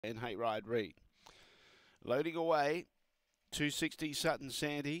and Hayride Reed. Loading away, 260 Sutton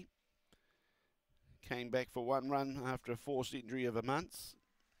Sandy. Came back for one run after a forced injury of a month.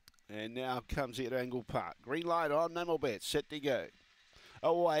 And now comes here to Angle-Park. Green light on, no more bets, set to go.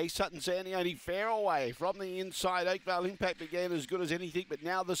 Away, Sutton Sandy only fair away from the inside. Oakvale Impact began as good as anything, but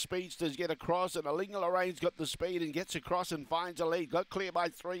now the speedsters get across, and Alinga Lorraine's got the speed and gets across and finds a lead. Got clear by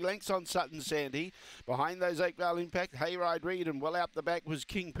 3 lengths on Sutton Sandy. Behind those Oakvale Impact, Hayride Reed, and well out the back was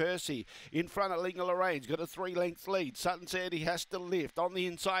King Percy. In front, Alinga Lorraine's got a 3-length lead. Sutton Sandy has to lift. On the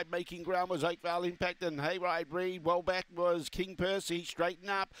inside, making ground was Oakvale Impact and Hayride Reed. Well back was King Percy. Straighten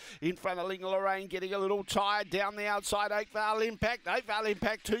up. In front, Alinga Lorraine getting a little tired. Down the outside, Oakvale Impact. Oakvale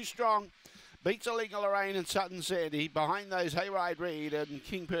Impact too strong. Beats Alinga Lorraine and Sutton Sandy. Behind those, Hayride Reed and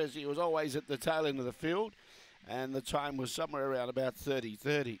King Percy was always at the tail end of the field. And the time was somewhere around about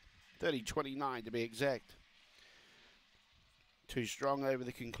 30:29 to be exact. Too strong over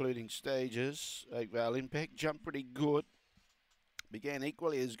the concluding stages. Oakvale Impact jumped pretty good. Began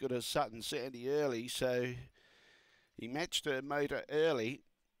equally as good as Sutton Sandy early, so he matched her motor early.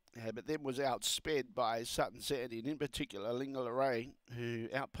 But then was outsped by Sutton Sandy, and in particular Alinga Lorraine, who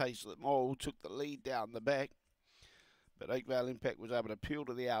outpaced them all, took the lead down the back. But Oakvale Impact was able to peel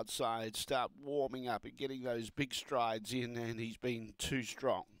to the outside, start warming up and getting those big strides in, and he's been too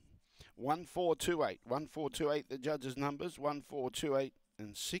strong. 1-4-2-8. 1-4-2-8, the judges' numbers, 1-4-2-8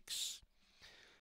 and 6.